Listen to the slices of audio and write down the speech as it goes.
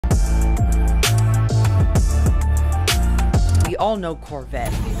all know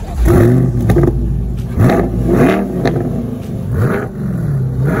Corvette.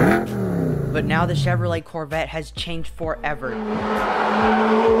 But now the Chevrolet Corvette has changed forever.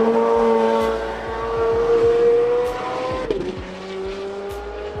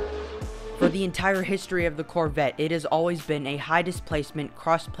 For the entire history of the Corvette, it has always been a high displacement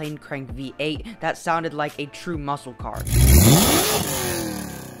cross-plane crank V8 that sounded like a true muscle car.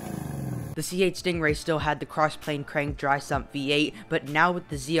 The C8 Stingray still had the cross-plane crank dry sump V8, but now with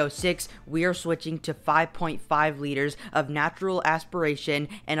the Z06, we are switching to 5.5 liters of natural aspiration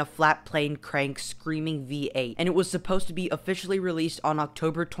and a flat plane crank screaming V8. And it was supposed to be officially released on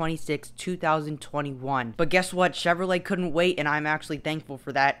October 26, 2021. But guess what? Chevrolet couldn't wait, and I'm actually thankful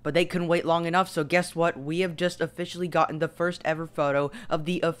for that. But they couldn't wait long enough, so guess what? We have just officially gotten the first ever photo of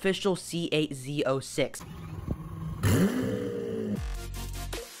the official C8 Z06.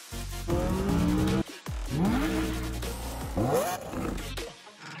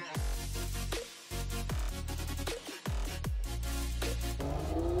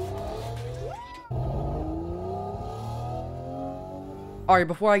 Alright,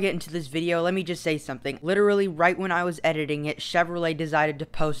 before I get into this video, let me just say something. Literally, right when I was editing it, Chevrolet decided to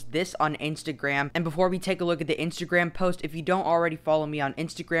post this on Instagram. And before we take a look at the Instagram post, if you don't already follow me on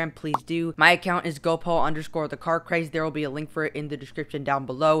Instagram, please do. My account is GoPo_theCarCraze. There will be a link for it in the description down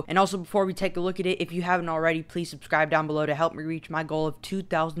below. And also, before we take a look at it, if you haven't already, please subscribe down below to help me reach my goal of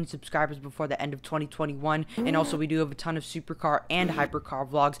 2,000 subscribers before the end of 2021. And also, we do have a ton of supercar and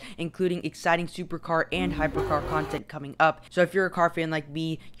hypercar vlogs, including exciting supercar and hypercar content coming up. So if you're a car fan like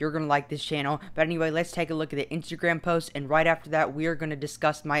me, you're gonna like this channel. But anyway, let's take a look at the Instagram post, and right after that we are gonna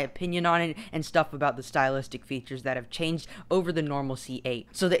discuss my opinion on it and stuff about the stylistic features that have changed over the normal C8.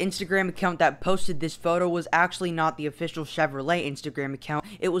 So the Instagram account that posted this photo was actually not the official Chevrolet Instagram account,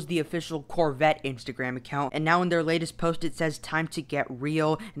 it was the official Corvette Instagram account. And now in their latest post it says time to get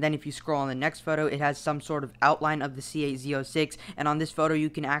real, and then if you scroll on the next photo it has some sort of outline of the C8 Z06, and on this photo you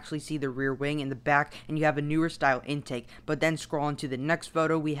can actually see the rear wing in the back, and you have a newer style intake. But then scroll into the next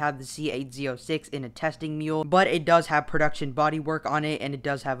photo, we have the C8 Z06 in a testing mule, but it does have production bodywork on it, and it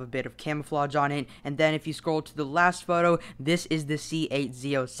does have a bit of camouflage on it. And then if you scroll to the last photo, this is the C8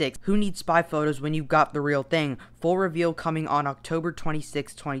 Z06. Who needs spy photos when you got the real thing? Full reveal coming on October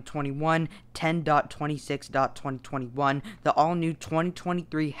 26, 2021, 10.26.2021, the all-new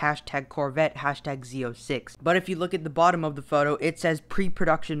 2023 hashtag Corvette, hashtag Z06. But if you look at the bottom of the photo, it says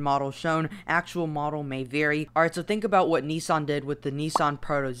pre-production model shown, actual model may vary. Alright, so think about what Nissan did with the Nissan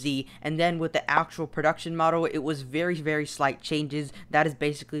Proto Z, and then with the actual production model, it was very slight changes. That is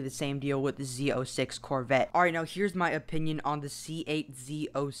basically the same deal with the Z06 Corvette. Alright, now here's my opinion on the C8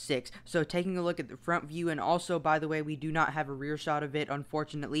 Z06. So taking a look at the front view, and also, by the way, we do not have a rear shot of it,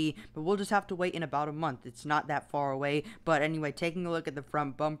 unfortunately, but we'll just have to wait in about a month. It's not that far away. But anyway, taking a look at the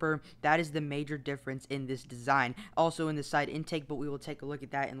front bumper, that is the major difference in this design. Also in the side intake, but we will take a look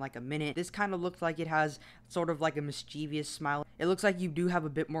at that in like a minute. This kind of looks like it has sort of like a mischievous smile. It looks like you do have a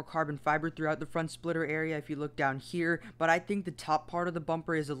bit more carbon fiber throughout the front splitter area if you look down here, but I think the top part of the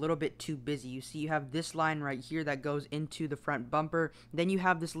bumper is a little bit too busy. You see, you have this line right here that goes into the front bumper, then you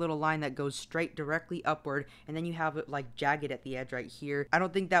have this little line that goes straight directly upward, and then you have it like jagged at the edge right here. I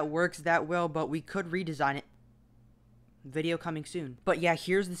don't think that works that well, but we could redesign it. Video coming soon. But yeah,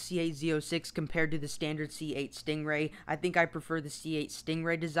 here's the C8 Z06 compared to the standard C8 Stingray. I think I prefer the C8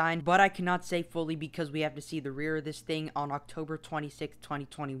 Stingray design, but I cannot say fully because we have to see the rear of this thing on October 26,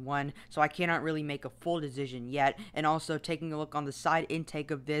 2021, so I cannot really make a full decision yet. And also, taking a look on the side intake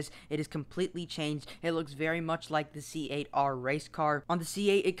of this, it is completely changed. It looks very much like the C8R race car. On the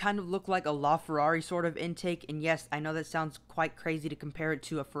C8, it kind of looked like a LaFerrari sort of intake, and yes, I know that sounds quite crazy to compare it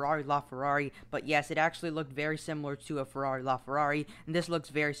to a Ferrari LaFerrari, but yes, it actually looked very similar to a Ferrari LaFerrari, and this looks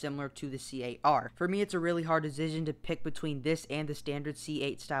very similar to the C8R. For me, it's a really hard decision to pick between this and the standard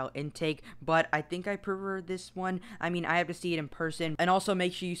C8 style intake, but I think I prefer this one. I mean, I have to see it in person. And also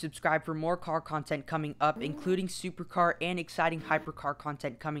make sure you subscribe for more car content coming up, including supercar and exciting hypercar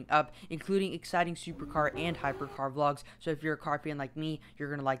content coming up, including exciting supercar and hypercar vlogs. So if you're a car fan like me, you're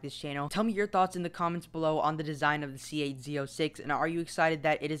gonna like this channel. Tell me your thoughts in the comments below on the design of the C8 Z06, and are you excited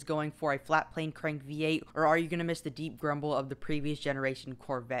that it is going for a flat plane crank V8, or are you gonna miss the deep grumble of the previous generation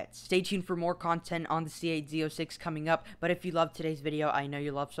Corvettes? Stay tuned for more content on the C8 Z06 coming up, but if you loved today's video, I know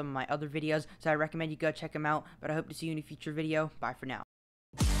you love some of my other videos, so I recommend you go check them out, but I hope to see you in a future video. Bye for now.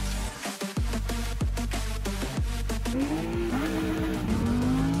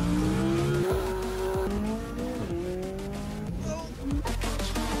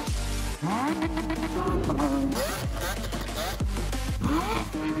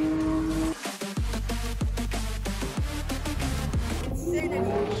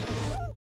 insanity.